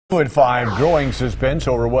At 5, growing suspense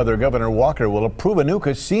over whether Governor Walker will approve a new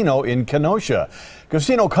casino in Kenosha.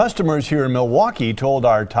 Casino customers here in Milwaukee told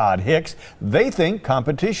our Todd Hicks they think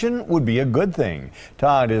competition would be a good thing.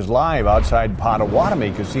 Todd is live outside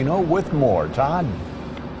Potawatomi Casino with more. Todd?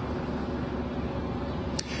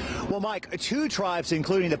 Well, Mike, two tribes,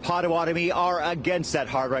 including the Potawatomi, are against that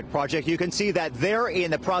hard rock project. You can see that they're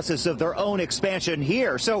in the process of their own expansion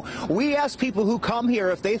here. So we asked people who come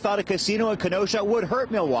here if they thought a casino in Kenosha would hurt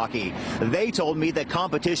Milwaukee. They told me that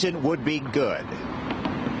competition would be good.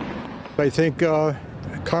 I think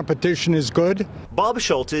competition is good. Bob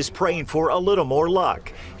Schultz is praying for a little more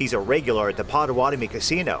luck. He's a regular at the Potawatomi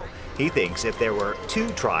Casino. He thinks if there were two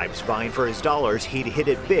tribes vying for his dollars, he'd hit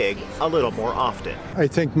it big a little more often. I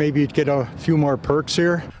think maybe you'd get a few more perks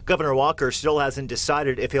here. Governor Walker still hasn't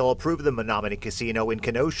decided if he'll approve the Menominee Casino in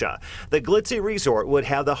Kenosha. The glitzy resort would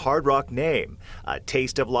have the Hard Rock name. A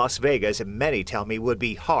taste of Las Vegas, many tell me, would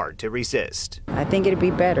be hard to resist. I think it'd be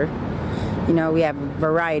better. You know, we have a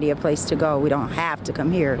variety of places to go. We don't have to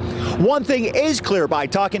come here. One thing is clear by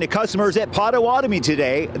talking to customers at Potawatomi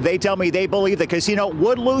today. They tell me they believe the casino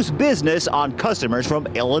would lose business on customers from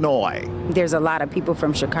Illinois. There's a lot of people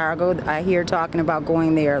from Chicago I hear talking about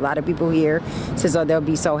going there. A lot of people here says, oh, they'll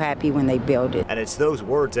be so happy when they build it. And it's those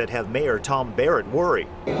words that have Mayor Tom Barrett worried.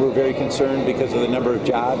 We're very concerned because of the number of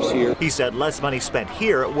jobs here. He said less money spent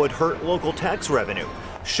here would hurt local tax revenue.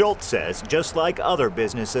 Schultz says, just like other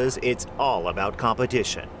businesses, it's all about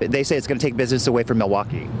competition. They say it's going to take business away from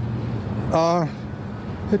Milwaukee.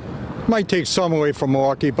 It might take some away from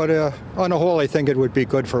Milwaukee, but on the whole, I think it would be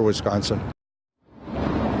good for Wisconsin.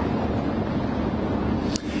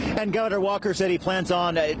 And Governor Walker said he plans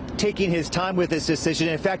on taking his time with this decision.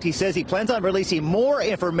 In fact, he says he plans on releasing more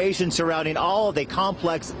information surrounding all of the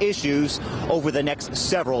complex issues over the next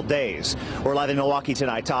several days. We're live in Milwaukee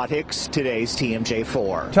tonight. Todd Hicks, today's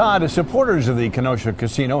TMJ4. Todd, supporters of the Kenosha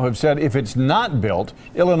Casino have said if it's not built,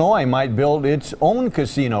 Illinois might build its own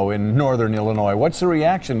casino in northern Illinois. What's the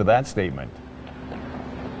reaction to that statement?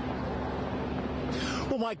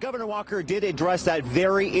 Governor Walker did address that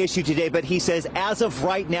very issue today, but he says as of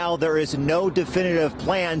right now, there is no definitive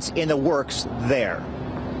plans in the works there.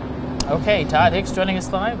 Okay, Todd Hicks joining us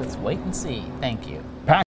live. Let's wait and see. Thank you.